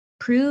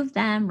prove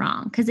them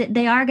wrong, because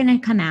they are going to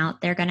come out.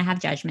 They're going to have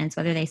judgments,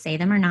 whether they say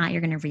them or not. You're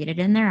going to read it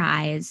in their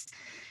eyes.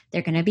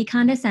 They're going to be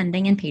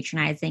condescending and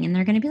patronizing, and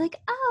they're going to be like,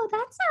 oh,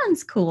 that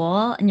sounds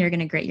cool. And you're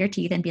going to grit your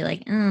teeth and be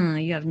like,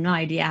 you have no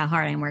idea how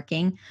hard I'm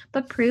working,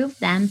 but prove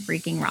them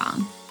freaking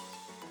wrong.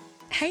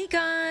 Hey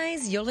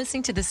guys, you're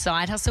listening to The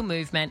Side Hustle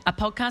Movement, a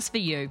podcast for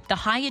you, the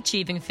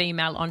high-achieving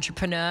female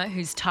entrepreneur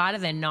who's tired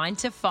of their 9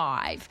 to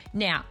 5.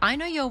 Now, I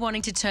know you're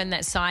wanting to turn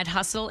that side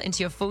hustle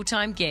into your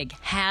full-time gig.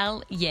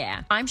 Hell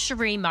yeah. I'm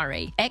Cherie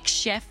Murray,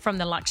 ex-chef from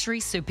the luxury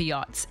super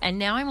yachts, and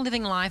now I'm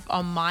living life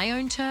on my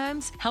own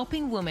terms,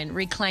 helping women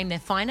reclaim their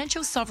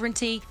financial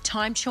sovereignty,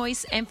 time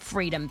choice, and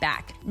freedom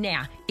back.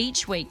 Now,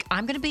 each week,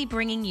 I'm going to be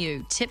bringing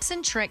you tips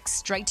and tricks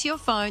straight to your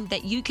phone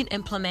that you can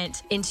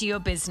implement into your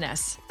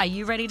business. Are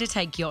you ready to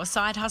take your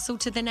side hustle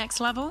to the next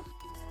level?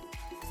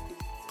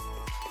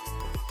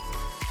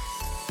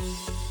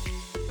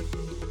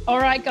 All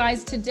right,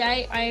 guys,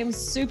 today I am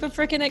super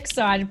freaking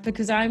excited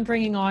because I'm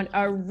bringing on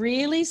a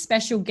really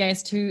special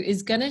guest who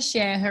is going to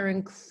share her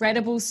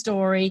incredible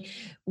story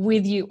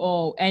with you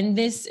all. And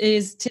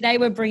today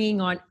we're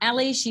bringing on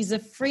Alli. She's a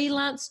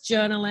freelance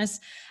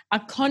journalist, a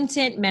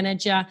content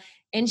manager,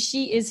 and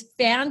she is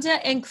founder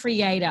and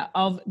creator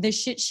of the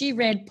Shit She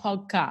Read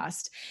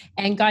podcast.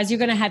 And guys, you're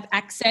going to have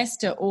access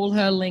to all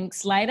her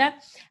links later.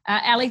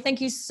 Alli, thank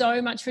you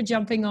so much for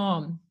jumping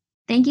on.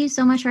 Thank you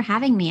so much for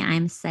having me.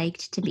 I'm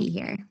psyched to be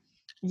here.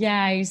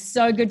 Yay,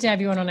 so good to have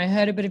you on. And I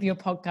heard a bit of your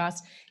podcast.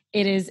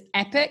 It is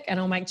epic, and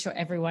I'll make sure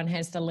everyone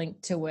has the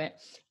link to it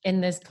in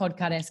this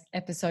podcast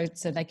episode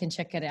so they can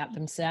check it out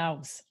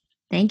themselves.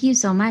 Thank you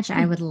so much.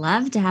 I would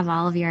love to have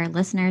all of your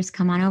listeners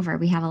come on over.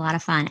 We have a lot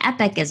of fun.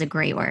 Epic is a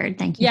great word.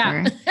 Thank you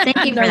for no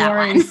that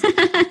worries.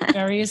 one.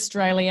 Very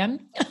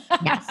Australian.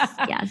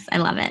 Yes, I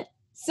love it.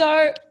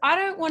 So I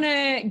don't want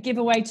to give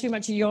away too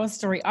much of your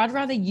story. I'd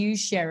rather you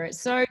share it.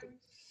 So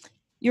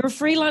you're a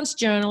freelance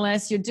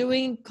journalist, you're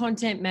doing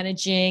content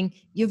managing,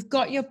 you've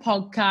got your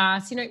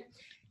podcast.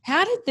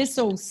 How did this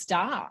all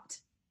start?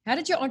 How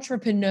did your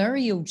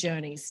entrepreneurial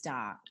journey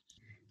start?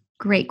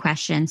 Great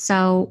question.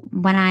 So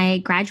when I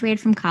graduated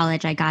from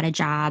college, I got a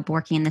job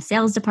working in the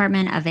sales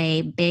department of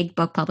a big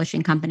book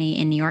publishing company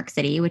in New York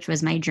City, which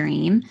was my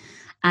dream.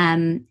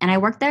 And I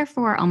worked there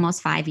for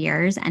almost 5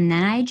 years. And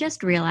then I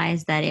just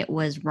realized that it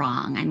was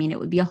wrong. I mean, it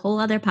would be a whole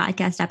other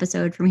podcast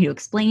episode for me to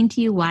explain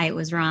to you why it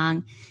was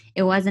wrong.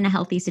 It wasn't a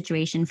healthy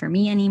situation for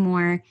me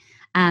anymore.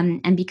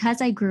 And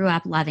because I grew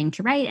up loving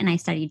to write and I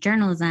studied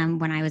journalism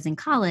when I was in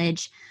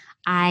college,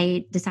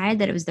 I decided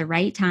that it was the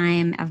right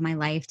time of my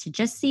life to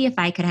just see if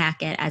I could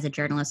hack it as a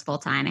journalist full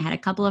time. I had a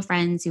couple of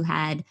friends who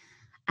had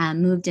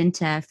moved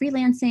into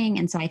freelancing,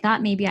 and so I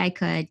thought maybe I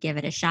could give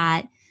it a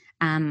shot.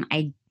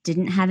 I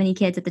didn't have any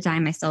kids at the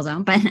time. I still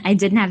don't, but I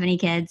didn't have any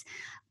kids,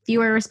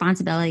 fewer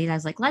responsibilities. I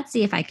was like, let's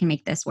see if I can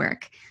make this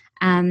work.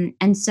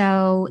 And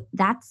so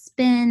that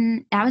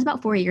was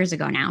about 4 years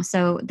ago now.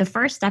 So the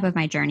first step of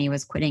my journey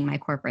was quitting my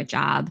corporate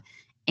job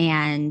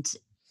and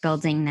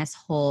building this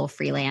whole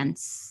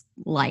freelance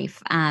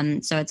life.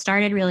 So it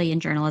started really in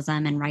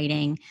journalism and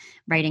writing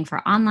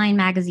for online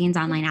magazines,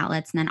 online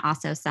outlets, and then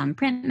also some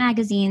print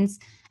magazines.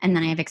 And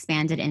then I've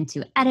expanded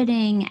into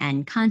editing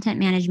and content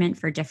management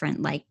for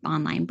different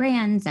online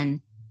brands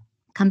and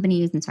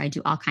companies. And so I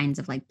do all kinds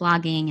of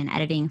blogging and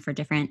editing for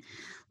different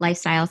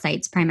lifestyle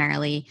sites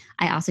primarily.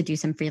 I also do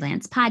some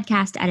freelance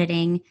podcast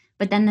editing.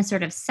 But then the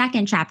sort of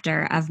second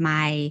chapter of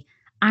my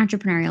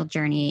entrepreneurial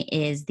journey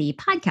is the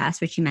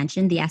podcast, which you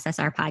mentioned, the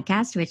SSR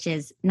podcast, which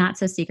is not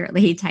so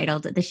secretly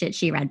titled the Shit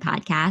She Read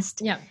podcast.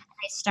 Yeah.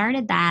 I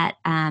started that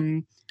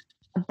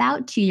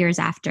about 2 years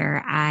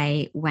after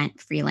I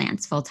went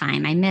freelance full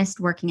time. I missed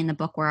working in the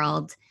book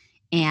world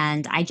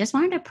and I just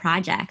wanted a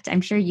project.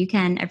 I'm sure you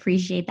can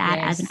appreciate that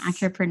as an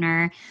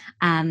entrepreneur.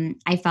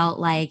 I felt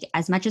like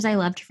as much as I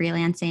loved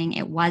freelancing,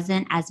 it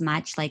wasn't as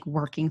much like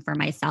working for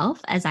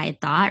myself as I had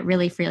thought.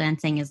 Really,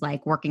 freelancing is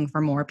like working for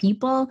more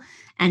people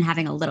and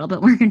having a little bit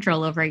more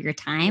control over your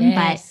time.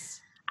 But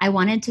I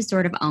wanted to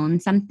sort of own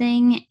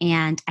something,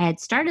 and I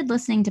had started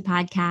listening to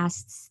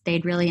podcasts.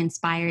 They'd really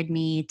inspired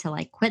me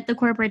to quit the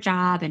corporate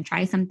job and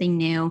try something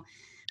new.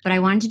 But I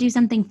wanted to do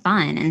something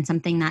fun and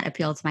something that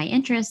appealed to my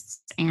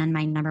interests. And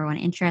my number one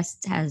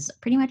interest has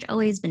pretty much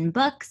always been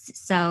books.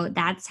 So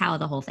that's how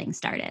the whole thing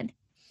started.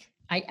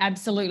 I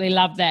absolutely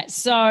love that.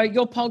 So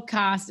your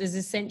podcast is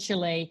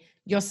essentially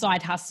your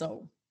side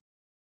hustle.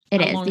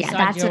 It is. Yeah,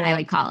 that's what I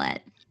would call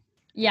it.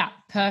 Yeah,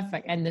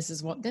 perfect. And this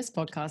is what this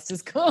podcast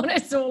is called.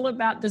 It's all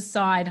about the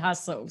side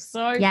hustle.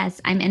 So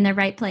yes, I'm in the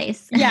right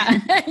place. Yeah,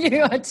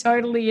 you are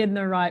totally in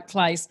the right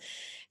place.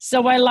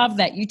 So I love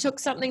that. You took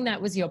something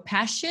that was your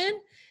passion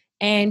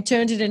and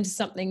turned it into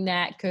something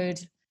that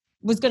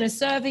was going to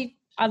serve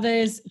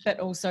others, but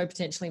also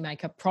potentially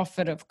make a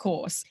profit, of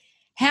course.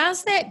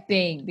 How's that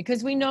been?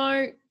 Because we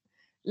know,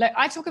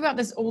 I talk about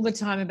this all the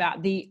time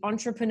about the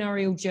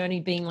entrepreneurial journey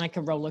being like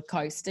a roller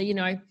coaster.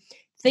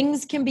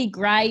 Things can be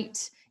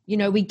great.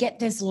 We get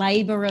this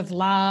labor of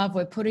love.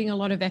 We're putting a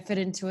lot of effort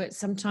into it.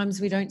 Sometimes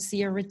we don't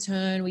see a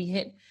return. We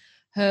hit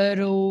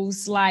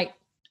hurdles.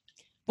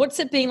 What's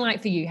it been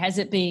like for you? Has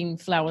it been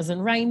flowers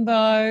and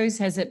rainbows?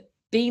 Has it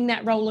been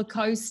that roller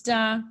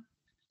coaster?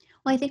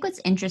 Well, I think what's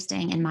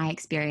interesting in my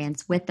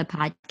experience with the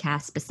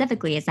podcast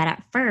specifically is that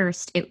at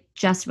first it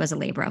just was a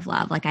labor of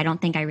love. Like, I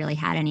don't think I really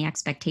had any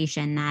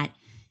expectation that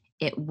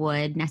it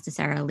would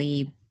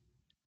necessarily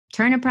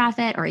turn a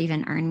profit or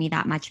even earn me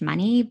that much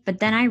money. But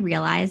then I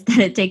realized that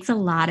it takes a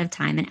lot of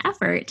time and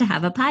effort to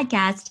have a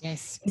podcast,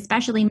 Yes.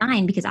 especially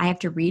mine, because I have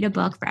to read a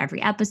book for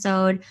every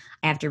episode.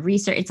 I have to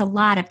research. It's a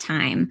lot of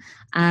time.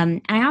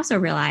 And I also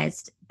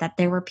realized that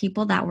there were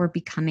people that were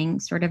becoming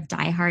sort of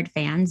diehard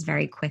fans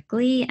very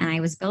quickly. And I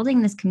was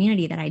building this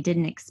community that I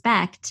didn't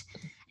expect.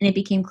 And it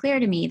became clear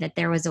to me that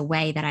there was a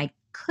way that I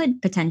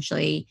could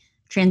potentially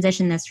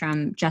transition this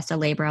from just a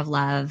labor of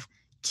love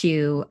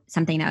to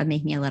something that would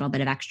make me a little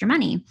bit of extra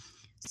money.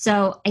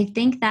 So I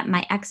think that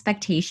my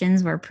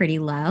expectations were pretty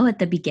low at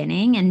the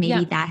beginning, and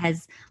maybe that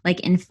has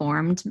like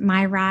informed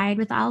my ride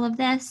with all of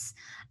this.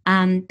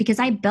 Because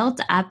I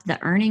built up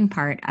the earning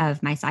part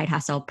of my side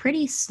hustle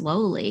pretty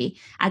slowly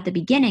at the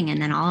beginning.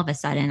 And then all of a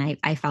sudden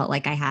I felt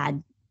like I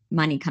had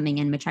money coming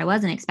in, which I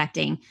wasn't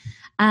expecting.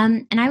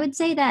 And I would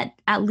say that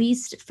at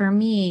least for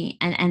me,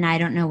 and I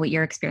don't know what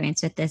your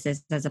experience with this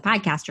is as a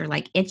podcaster,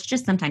 like it's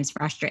just sometimes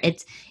frustrating.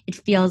 It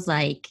feels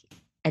like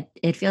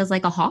it feels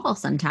like a haul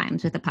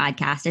sometimes with a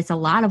podcast. It's a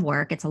lot of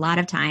work. It's a lot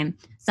of time.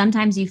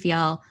 Sometimes you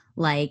feel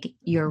like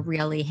you're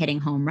really hitting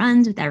home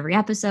runs with every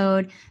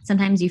episode.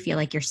 Sometimes you feel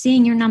like you're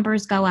seeing your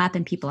numbers go up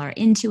and people are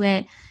into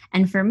it.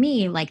 And for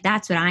me, like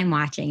that's what I'm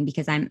watching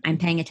because I'm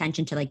paying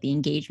attention to like the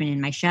engagement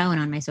in my show and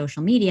on my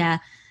social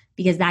media,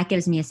 because that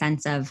gives me a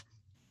sense of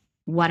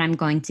what I'm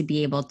going to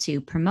be able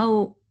to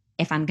promote,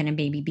 if I'm going to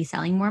maybe be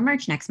selling more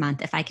merch next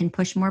month, if I can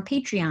push more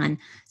Patreon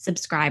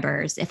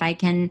subscribers, if I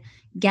can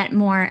get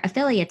more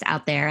affiliates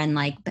out there and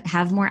like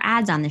have more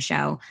ads on the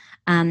show.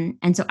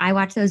 And so I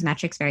watch those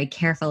metrics very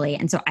carefully.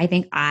 And so I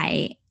think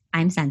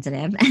I'm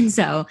sensitive. And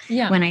so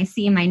when I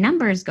see my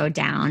numbers go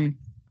down,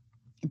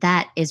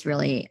 that is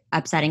really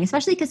upsetting,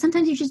 especially because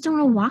sometimes you just don't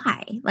know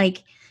why.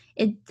 Like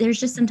there's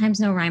just sometimes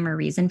no rhyme or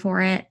reason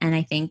for it. And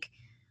I think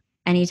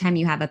anytime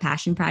you have a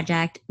passion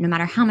project, no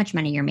matter how much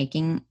money you're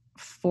making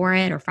for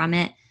it or from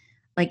it,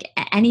 like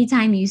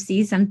anytime you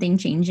see something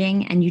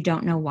changing and you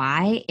don't know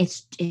why,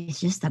 it's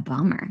just a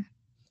bummer.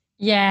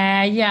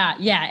 Yeah.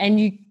 And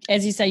you,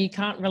 as you say, you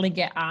can't really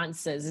get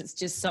answers. It's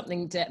just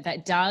something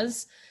that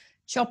does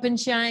chop and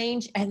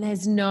change, and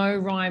there's no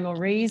rhyme or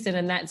reason.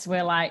 And that's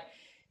where like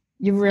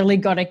you really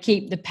got to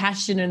keep the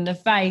passion and the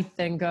faith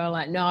and go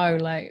like, no,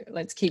 like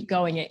let's keep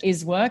going. It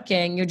is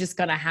working. You're just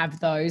going to have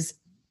those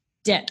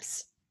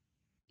depths.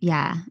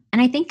 Yeah.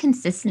 And I think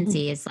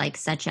consistency is like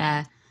such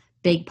a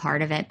big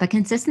part of it, but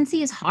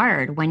consistency is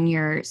hard when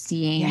you're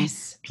seeing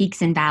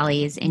peaks and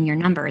valleys in your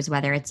numbers,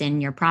 whether it's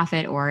in your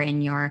profit or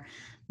in your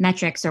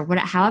metrics or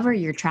however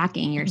you're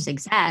tracking your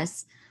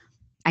success.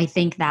 I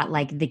think that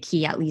like the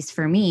key, at least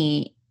for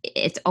me,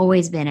 it's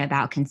always been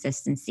about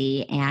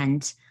consistency.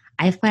 And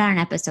I've put out an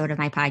episode of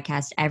my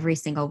podcast every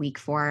single week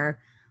for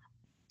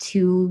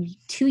two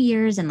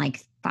years and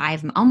like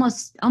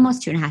almost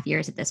 2.5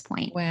 years at this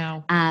point.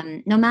 Wow.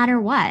 No matter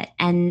what.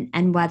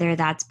 And whether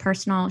that's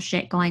personal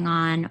shit going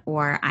on,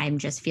 or I'm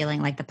just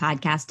feeling like the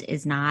podcast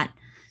is not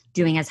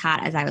doing as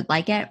hot as I would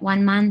like it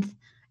one month,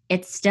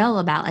 it's still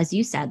about, as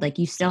you said, like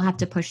you still have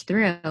to push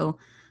through.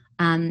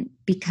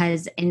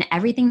 Because in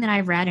everything that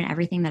I've read and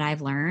everything that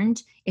I've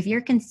learned, if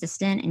you're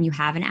consistent and you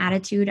have an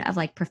attitude of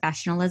like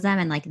professionalism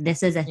and like,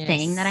 this is a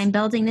thing that I'm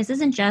building, this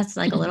isn't just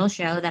like a little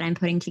show that I'm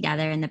putting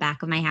together in the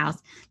back of my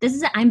house.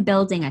 I'm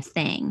building a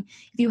thing.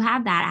 If you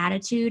have that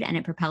attitude and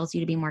it propels you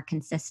to be more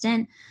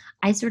consistent,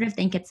 I sort of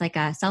think it's like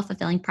a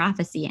self-fulfilling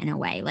prophecy in a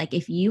way. Like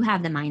if you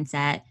have the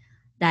mindset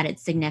that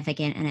it's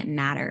significant and it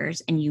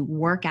matters and you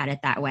work at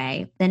it that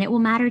way, then it will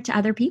matter to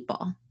other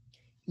people.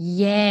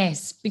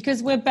 Yes,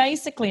 because we're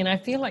basically, and I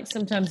feel like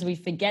sometimes we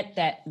forget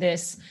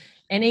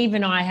and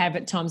even I have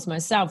at times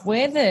myself,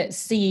 we're the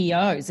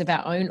CEOs of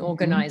our own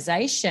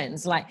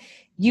organizations. Like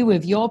you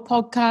of your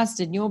podcast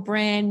and your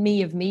brand,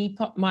 me of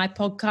my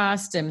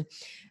podcast and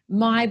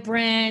my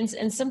brands.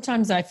 And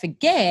sometimes I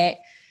forget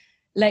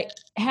like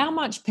how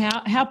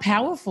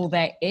powerful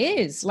that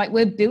is. Like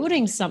we're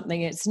building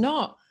something.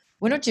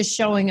 We're not just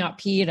showing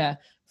up here to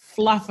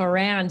fluff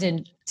around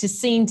and to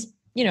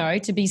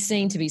be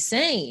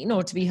seen,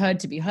 or to be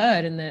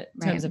heard in the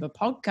terms of a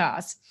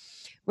podcast.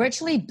 We're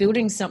actually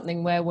building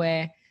something where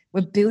we're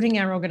building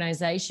our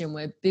organization.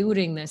 We're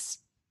building this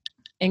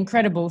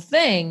incredible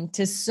thing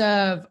to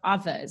serve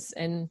others.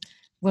 And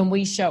when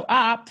we show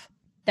up,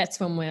 that's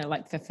when we're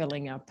like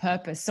fulfilling our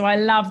purpose. So I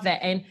love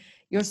that. And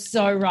you're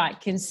so right.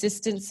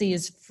 Consistency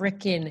is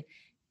freaking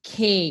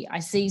key. I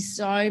see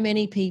so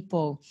many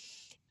people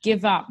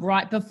give up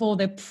right before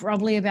they're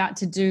probably about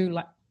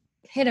to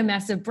hit a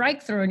massive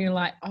breakthrough, and you're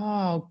like,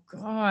 oh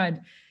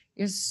God,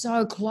 you're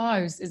so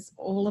close. It's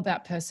all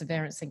about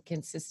perseverance and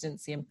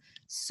consistency. I'm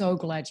so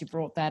glad you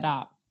brought that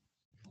up.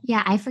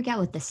 Yeah, I forget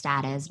what the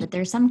stat is, but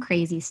there's some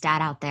crazy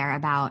stat out there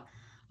about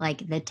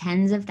like the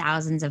tens of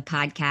thousands of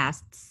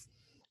podcasts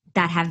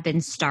that have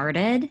been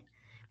started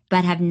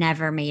but have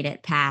never made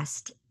it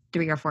past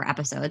 3 or 4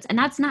 episodes. And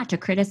that's not to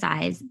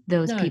criticize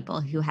those No.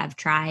 people who have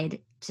tried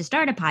to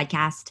start a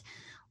podcast.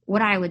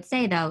 What I would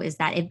say though is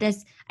that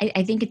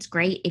I think it's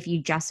great if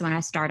you just want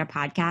to start a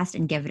podcast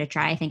and give it a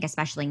try. I think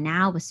especially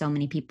now with so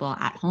many people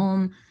at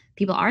home,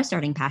 people are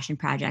starting passion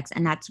projects,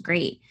 and that's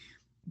great.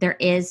 There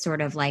is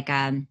sort of like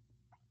a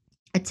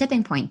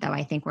tipping point though,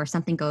 I think, where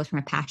something goes from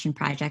a passion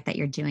project that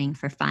you're doing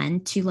for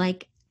fun to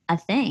like a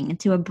thing,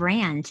 to a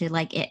brand, to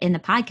like in the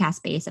podcast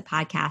space, a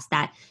podcast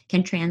that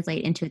can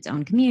translate into its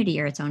own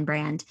community or its own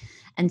brand.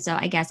 And so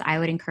I guess I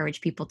would encourage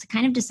people to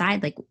kind of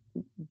decide like,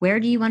 where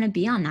do you want to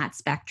be on that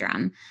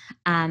spectrum?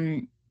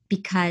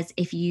 Because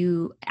if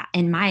you,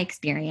 in my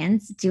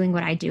experience, doing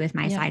what I do with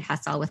my side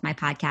hustle with my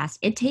podcast,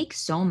 it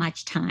takes so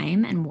much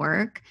time and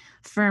work.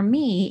 For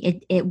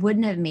me, it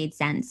wouldn't have made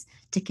sense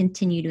to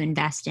continue to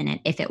invest in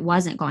it if it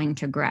wasn't going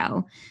to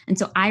grow. And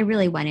so I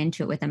really went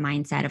into it with a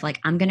mindset of like,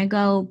 I'm going to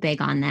go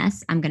big on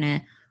this.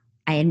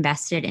 I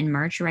invested in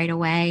merch right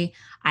away.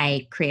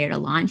 I created a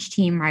launch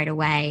team right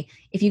away.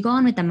 If you go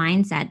in with the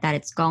mindset that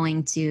it's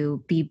going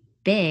to be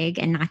big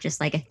and not just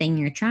like a thing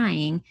you're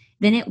trying,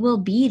 then it will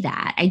be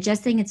that. I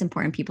just think it's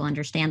important people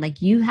understand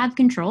like you have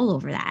control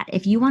over that.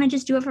 If you want to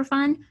just do it for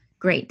fun,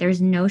 great.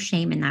 There's no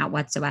shame in that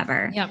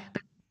whatsoever. Yeah.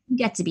 But you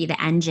get to be the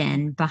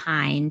engine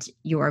behind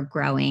your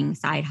growing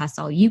side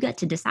hustle. You get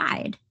to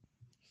decide.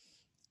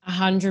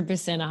 100%,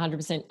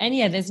 100%. And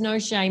yeah, there's no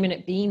shame in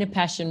it being a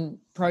passion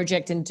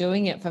project and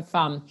doing it for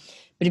fun.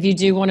 But if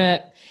you want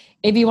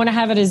to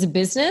have it as a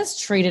business,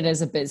 treat it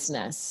as a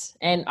business.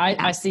 And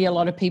I see a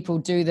lot of people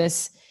do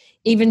this,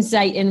 even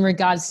say in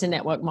regards to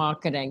network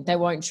marketing, they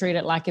won't treat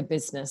it like a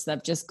business.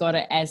 They've just got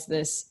it as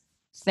this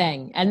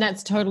thing. And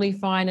that's totally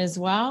fine as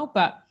well.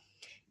 But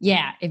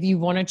yeah, if you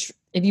want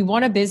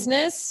a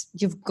business,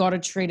 you've got to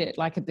treat it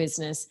like a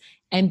business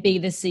and be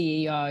the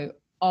CEO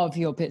of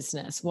your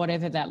business,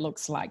 whatever that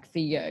looks like for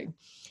you.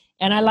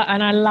 And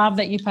I love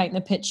that you paint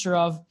the picture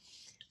of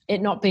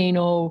it not being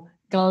all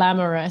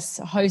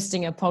glamorous,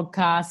 hosting a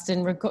podcast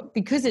and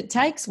because it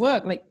takes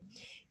work. Like,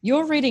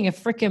 you're reading a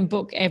freaking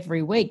book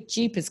every week.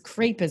 Jeepers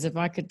creepers, if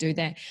I could do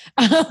that.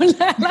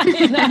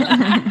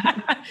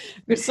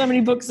 Got so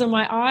many books on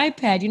my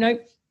iPad.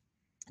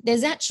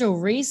 There's actual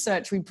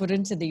research we put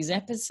into these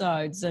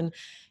episodes and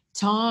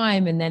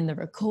time, and then the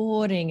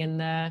recording and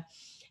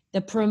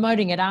the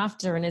promoting it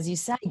after. And as you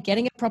say,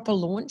 getting a proper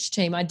launch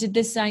team. I did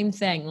the same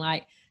thing,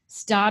 like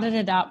started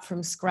it up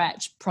from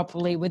scratch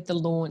properly with the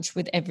launch,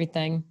 with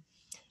everything.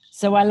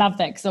 So I love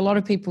that, because a lot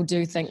of people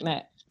do think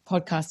that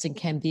podcasting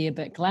can be a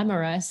bit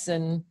glamorous,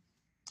 and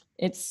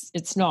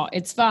it's not.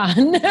 It's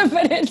fun,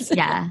 but it's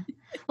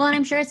Well, and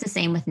I'm sure it's the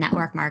same with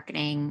network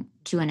marketing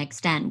to an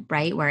extent,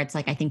 right? Where it's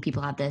like, I think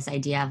people have this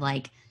idea of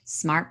like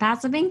smart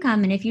passive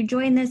income, and if you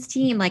join this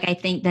team, like I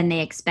think then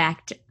they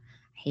expect,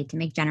 I hate to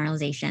make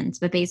generalizations,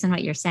 but based on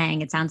what you're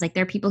saying, it sounds like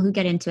there are people who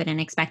get into it and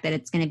expect that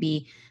it's going to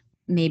be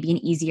maybe an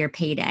easier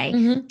payday.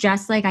 Mm-hmm.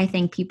 Just like I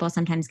think people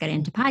sometimes get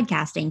into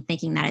podcasting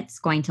thinking that it's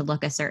going to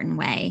look a certain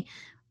way.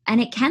 And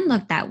it can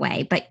look that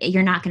way, but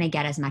you're not going to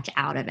get as much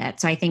out of it.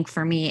 So I think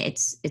for me,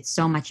 it's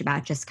so much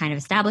about just kind of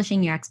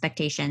establishing your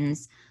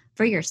expectations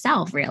for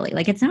yourself, really.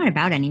 Like, it's not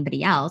about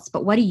anybody else,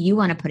 but what do you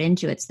want to put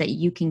into it so that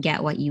you can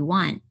get what you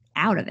want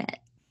out of it?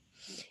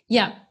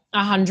 Yeah,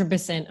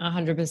 100%,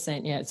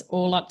 100%. Yeah, it's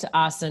all up to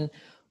us and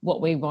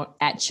what we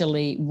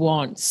actually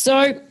want.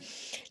 So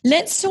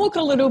let's talk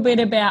a little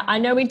bit about, I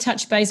know we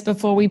touched base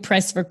before we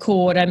press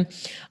record, and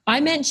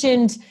I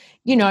mentioned,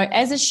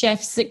 as a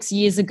chef 6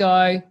 years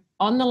ago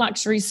on the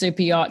luxury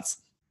super yachts,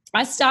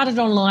 I started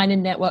online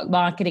in network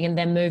marketing and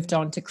then moved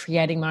on to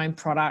creating my own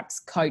products,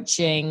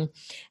 coaching,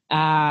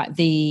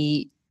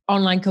 the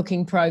online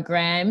cooking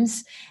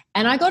programs.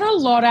 And I got a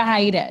lot of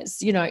haters.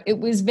 It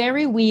was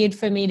very weird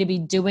for me to be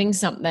doing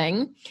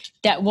something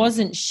that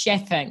wasn't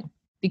chefing,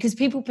 because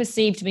people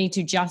perceived me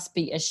to just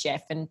be a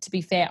chef. And to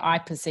be fair, I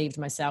perceived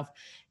myself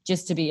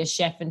just to be a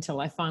chef until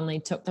I finally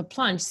took the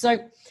plunge.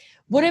 So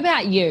what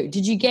about you?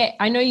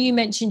 I know you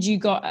mentioned you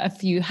got a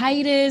few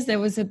haters. There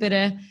was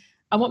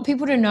I want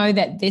people to know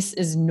that this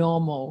is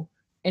normal.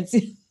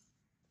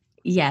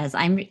 Yes,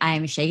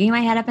 I'm shaking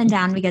my head up and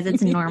down because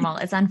it's normal.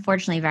 It's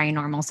unfortunately very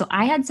normal. So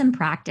I had some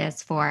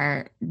practice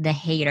for the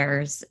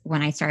haters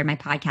when I started my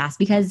podcast,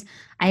 because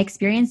I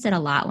experienced it a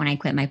lot when I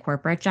quit my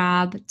corporate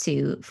job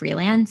to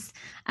freelance.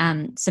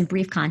 Some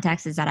brief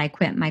context is that I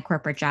quit my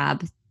corporate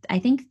job, I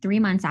think 3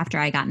 months after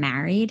I got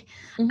married.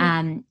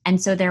 Mm-hmm.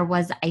 And so there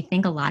was, I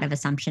think, a lot of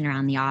assumption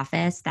around the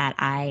office that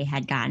I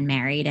had gotten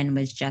married and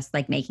was just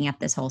like making up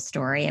this whole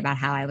story about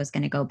how I was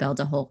going to go build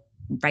a whole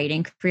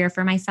writing career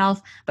for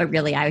myself. But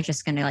really, I was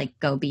just going to like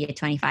go be a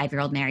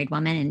 25-year-old married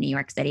woman in New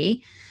York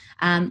City,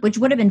 which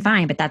would have been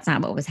fine, but that's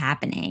not what was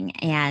happening.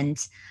 And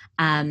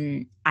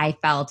I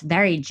felt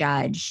very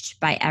judged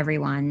by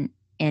everyone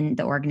in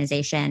the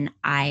organization.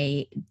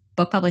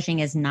 Book publishing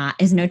is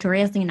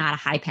notoriously not a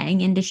high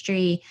paying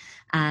industry.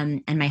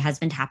 And my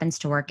husband happens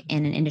to work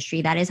in an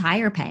industry that is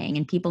higher paying,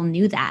 and people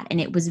knew that. And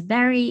it was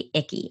very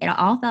icky. It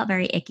all felt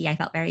very icky. I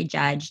felt very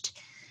judged.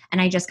 And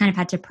I just kind of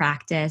had to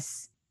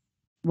practice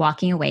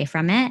walking away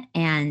from it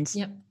and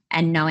Yep.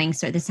 knowing,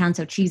 so this sounds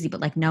so cheesy,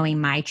 but like knowing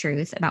my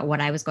truth about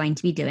what I was going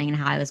to be doing and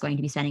how I was going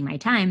to be spending my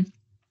time.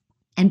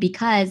 And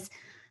because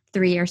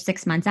 3 or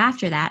 6 months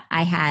after that,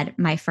 I had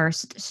my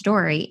first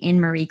story in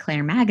Marie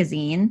Claire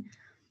magazine,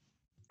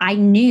 I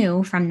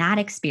knew from that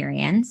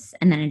experience,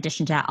 and then in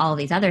addition to all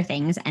these other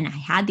things, and I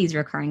had these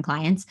recurring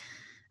clients,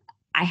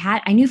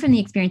 I knew from the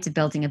experience of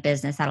building a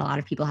business that a lot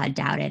of people had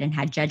doubted and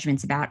had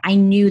judgments about. I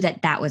knew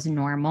that that was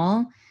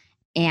normal,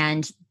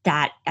 and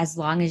that as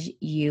long as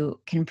you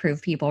can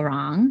prove people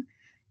wrong,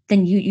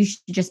 then you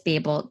should just be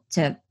able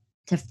to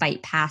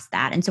fight past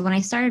that. And so when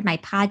I started my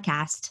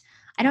podcast,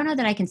 I don't know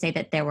that I can say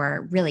that there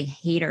were really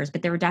haters,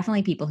 but there were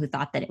definitely people who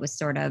thought that it was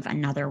sort of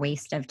another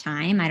waste of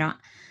time.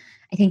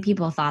 I think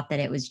people thought that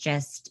it was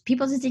just,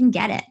 people just didn't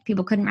get it.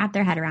 People couldn't wrap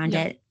their head around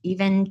Yep. it.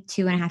 Even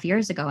 2.5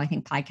 years ago, I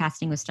think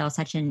podcasting was still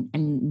such a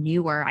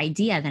newer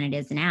idea than it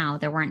is now.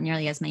 There weren't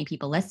nearly as many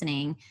people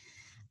listening.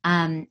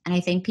 And I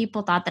think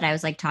people thought that I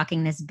was like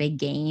talking this big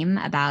game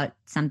about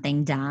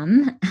something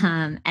dumb.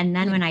 And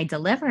then when I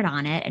delivered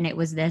on it, and it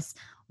was this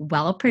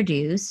well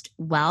produced,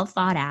 well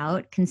thought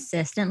out,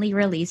 consistently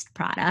released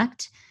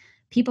product,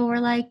 people were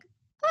like,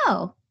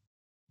 oh,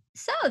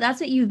 so that's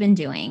what you've been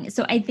doing.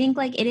 So I think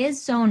like it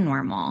is so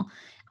normal,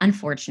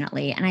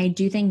 unfortunately. And I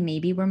do think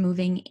maybe we're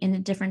moving in a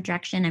different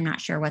direction. I'm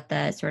not sure what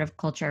the sort of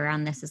culture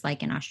around this is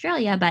like in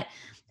Australia, but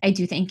I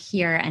do think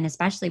here, and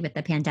especially with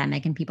the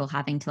pandemic and people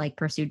having to like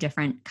pursue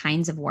different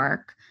kinds of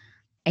work,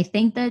 I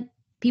think that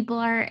people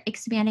are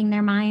expanding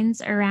their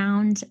minds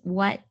around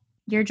what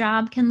your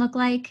job can look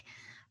like.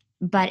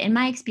 But in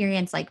my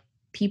experience, like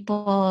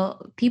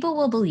people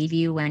will believe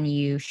you when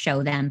you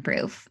show them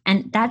proof.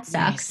 And that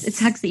sucks. Yes. It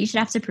sucks that you should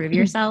have to prove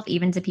yourself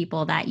even to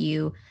people that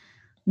you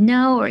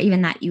know or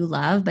even that you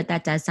love, but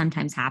that does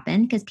sometimes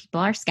happen because people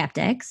are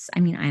skeptics. I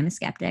mean, I'm a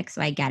skeptic,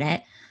 so I get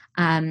it.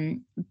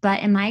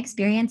 But in my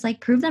experience,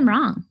 like prove them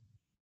wrong.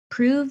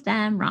 Prove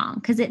them wrong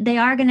because they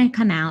are going to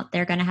come out.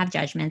 They're going to have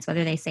judgments,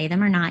 whether they say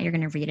them or not. You're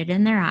going to read it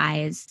in their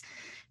eyes.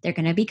 They're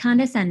going to be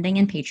condescending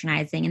and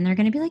patronizing, and they're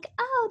going to be like,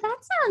 oh, that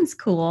sounds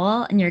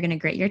cool. And you're going to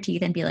grit your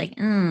teeth and be like,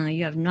 oh,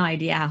 you have no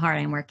idea how hard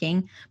I'm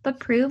working. But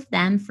prove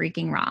them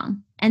freaking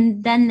wrong.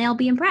 And then they'll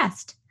be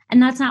impressed.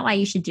 And that's not why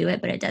you should do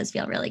it, but it does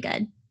feel really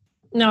good.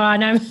 No, I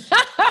know.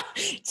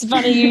 It's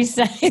funny you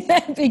say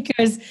that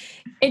because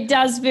it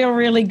does feel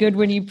really good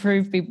when you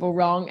prove people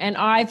wrong. And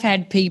I've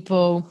had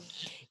people,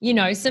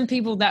 some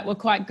people that were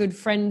quite good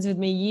friends with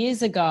me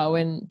years ago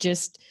and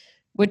just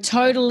were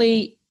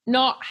totally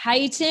not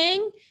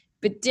hating,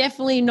 but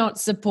definitely not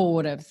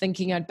supportive,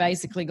 thinking I'd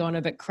basically gone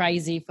a bit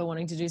crazy for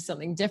wanting to do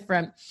something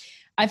different.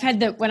 I've had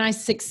that when I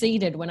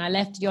succeeded, when I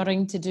left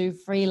yachting to do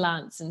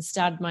freelance and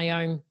started my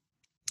own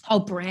whole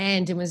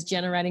brand and was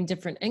generating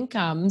different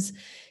incomes,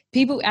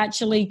 people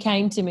actually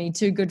came to me,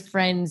 two good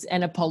friends,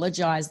 and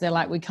apologized. They're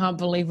like, we can't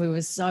believe we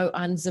were so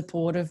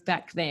unsupportive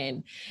back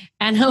then.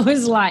 And I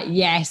was like,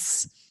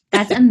 yes.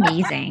 That's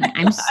amazing.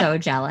 I'm so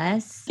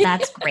jealous.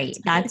 That's great.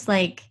 That's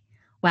like,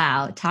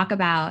 wow. Talk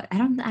about, I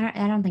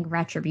don't think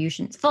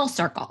retribution, it's full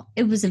circle.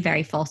 It was a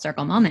very full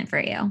circle moment for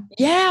you.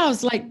 Yeah. I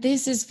was like,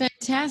 this is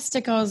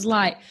fantastic. I was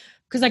like,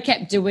 because I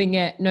kept doing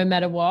it no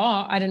matter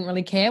what. I didn't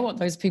really care what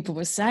those people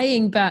were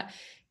saying, but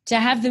to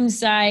have them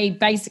say,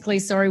 basically,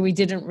 sorry, we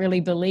didn't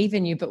really believe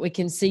in you, but we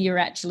can see you're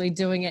actually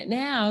doing it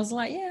now. I was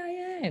like, yeah,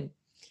 I am.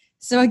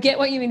 So I get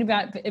what you mean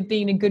about it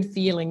being a good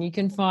feeling. You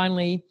can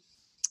finally,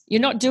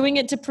 you're not doing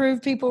it to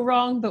prove people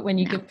wrong, but when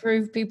you can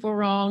prove people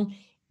wrong,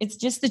 it's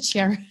just the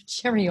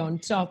cherry on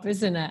top,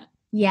 isn't it?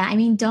 Yeah, I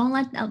mean, don't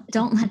let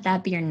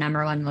that be your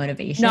number one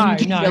motivation. No.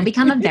 You'll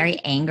become a very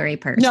angry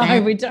person.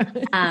 No, we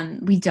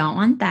don't. We don't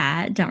want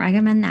that. Don't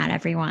recommend that,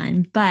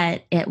 everyone.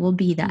 But it will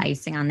be the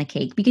icing on the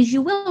cake because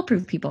you will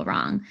prove people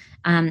wrong.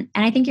 And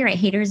I think you're right.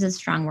 Haters is a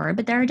strong word,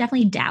 but there are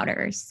definitely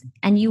doubters,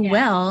 and you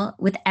will,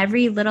 with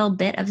every little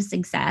bit of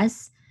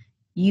success,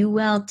 you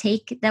will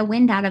take the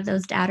wind out of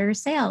those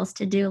doubters' sails,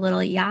 to do a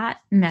little yacht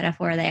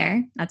metaphor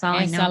there. That's all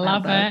I know. I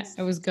love about it.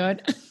 It was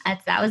good.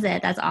 that was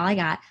it. That's all I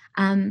got.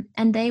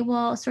 And they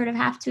will sort of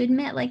have to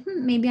admit, like,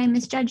 maybe I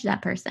misjudged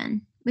that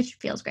person, which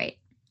feels great.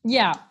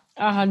 Yeah,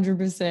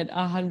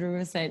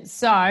 100%.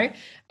 So I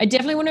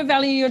definitely want to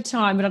value your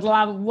time, but I'd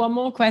love one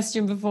more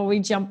question before we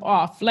jump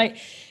off.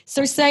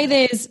 So say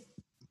there's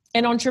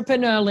an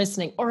entrepreneur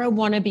listening or a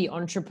wannabe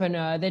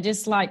entrepreneur. They're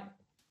just like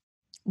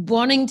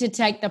wanting to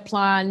take the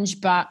plunge,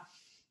 but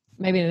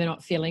maybe they're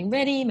not feeling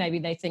ready. Maybe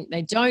they think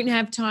they don't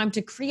have time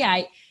to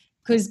create,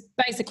 because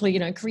basically,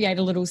 create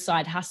a little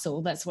side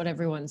hustle. That's what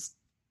everyone's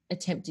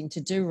attempting to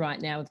do right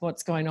now with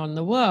what's going on in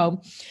the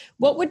world.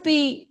 What would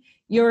be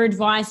your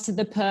advice to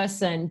the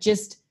person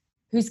just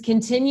who's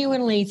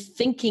continually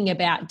thinking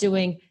about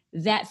doing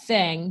that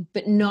thing,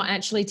 but not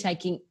actually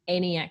taking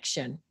any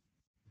action?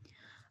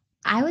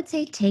 I would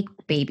say take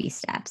baby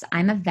steps.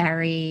 I'm a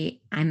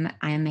very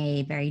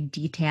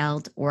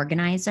detailed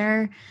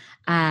organizer.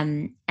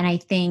 And I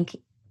think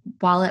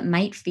while it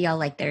might feel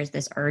like there's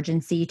this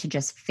urgency to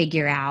just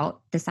figure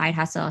out the side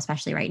hustle,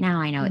 especially right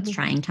now, I know it's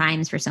trying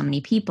times for so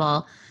many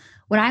people.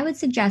 what I would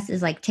suggest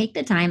is like take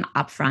the time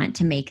upfront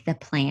to make the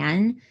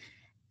plan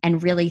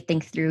and really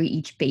think through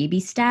each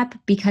baby step,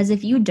 because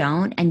if you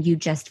don't and you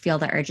just feel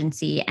the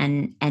urgency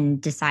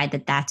and decide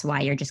that that's why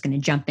you're just going to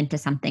jump into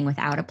something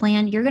without a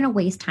plan, you're going to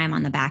waste time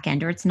on the back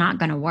end or it's not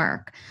going to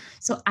work.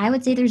 So I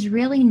would say there's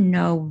really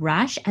no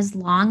rush as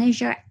long as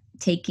you're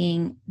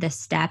taking the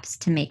steps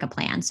to make a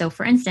plan. So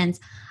for instance,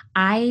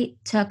 I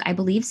took, I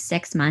believe,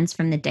 6 months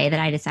from the day that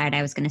I decided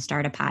I was going to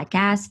start a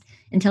podcast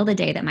until the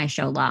day that my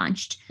show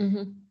launched.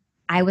 Mm-hmm.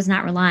 I was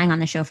not relying on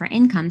the show for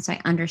income. So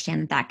I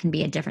understand that that can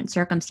be a different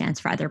circumstance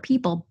for other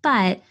people.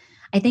 But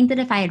I think that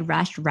if I had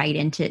rushed right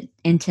into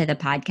the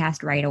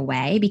podcast right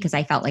away because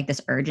I felt like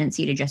this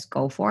urgency to just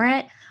go for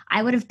it,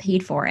 I would have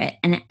paid for it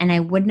and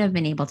I wouldn't have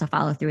been able to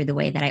follow through the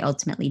way that I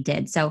ultimately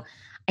did. So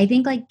I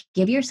think like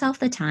give yourself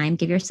the time,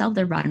 give yourself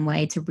the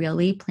runway to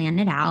really plan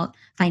it out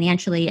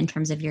financially in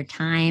terms of your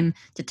time,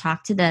 to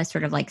talk to the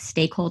sort of like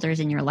stakeholders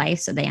in your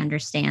life so they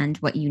understand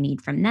what you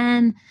need from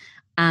them.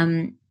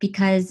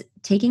 Because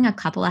taking a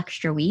couple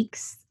extra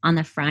weeks on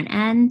the front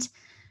end,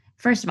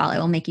 first of all, it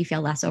will make you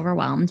feel less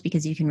overwhelmed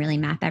because you can really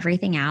map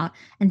everything out.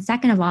 And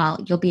second of all,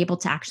 you'll be able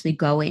to actually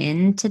go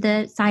into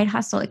the side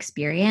hustle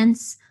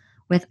experience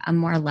with a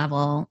more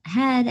level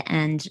head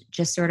and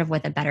just sort of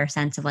with a better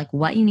sense of like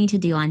what you need to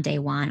do on day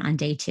one, on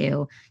day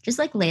two, just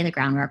like lay the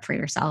groundwork for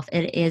yourself.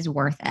 It is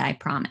worth it, I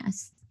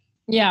promise.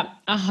 Yeah,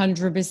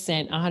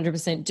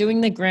 100%.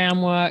 Doing the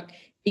groundwork,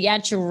 the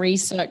actual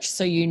research,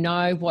 so you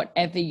know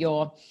whatever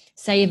you're,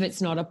 say if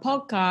it's not a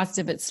podcast,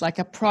 if it's like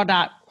a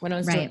product. When I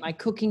was doing my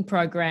cooking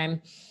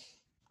program,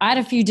 I had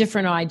a few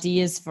different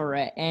ideas for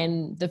it.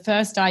 And the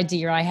first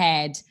idea I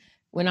had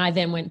when I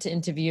then went to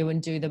interview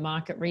and do the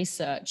market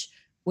research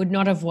would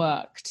not have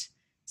worked.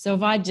 So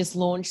if I just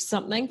launched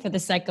something for the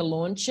sake of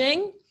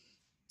launching,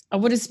 I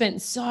would have spent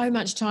so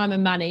much time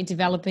and money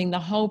developing the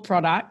whole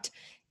product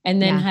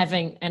and then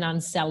having an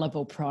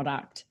unsellable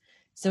product.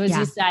 So as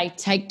you say,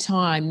 take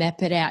time,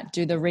 map it out,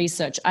 do the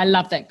research. I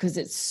love that because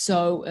it's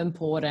so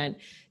important.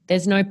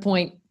 There's no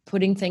point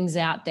putting things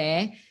out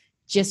there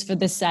just for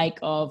the sake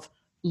of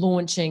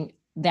launching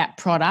that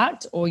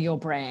product or your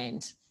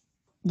brand.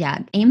 Yeah,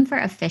 aim for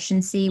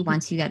efficiency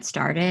once you get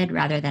started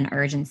rather than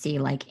urgency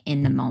like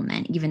in the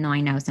moment. Even though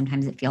I know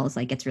sometimes it feels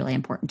like it's really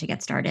important to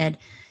get started,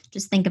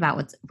 just think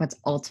about what's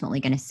ultimately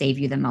going to save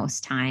you the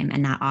most time.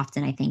 And that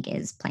often I think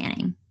is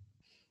planning.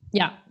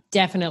 Yeah,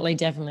 definitely.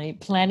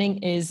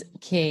 Planning is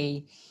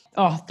key.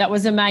 Oh, that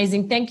was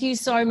amazing. Thank you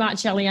so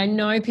much, Alli. I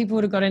know people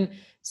would have gotten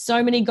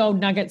so many gold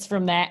nuggets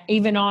from that.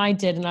 Even I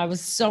did. And I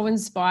was so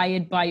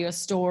inspired by your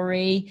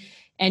story.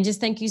 And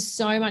just thank you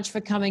so much for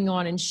coming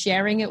on and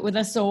sharing it with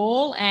us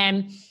all.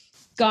 And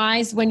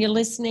guys, when you're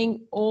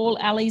listening, all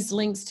Alli's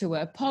links to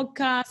her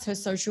podcast, her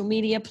social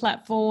media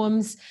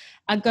platforms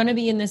are going to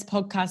be in this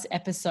podcast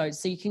episode.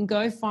 So you can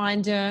go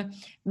find her.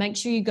 Make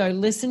sure you go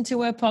listen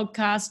to her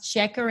podcast,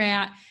 check her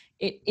out.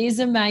 It is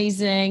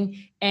amazing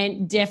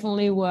and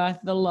definitely worth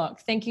the look.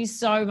 Thank you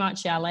so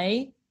much,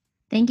 Alli.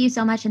 Thank you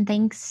so much. And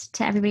thanks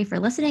to everybody for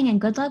listening and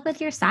good luck with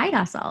your side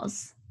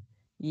hustles.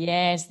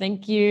 Yes,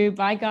 thank you.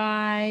 Bye,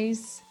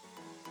 guys.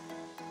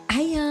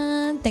 Hey,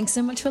 thanks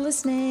so much for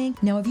listening.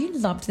 Now, if you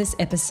loved this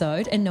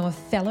episode and know a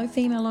fellow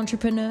female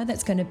entrepreneur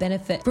that's going to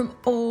benefit from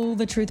all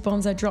the truth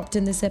bombs I dropped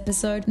in this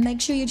episode,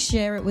 make sure you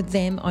share it with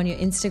them on your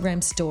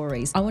Instagram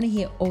stories. I want to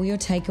hear all your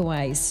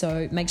takeaways,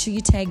 so make sure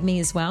you tag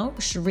me as well,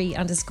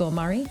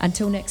 Cherie_Murray.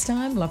 Until next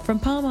time, love from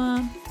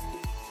Palma.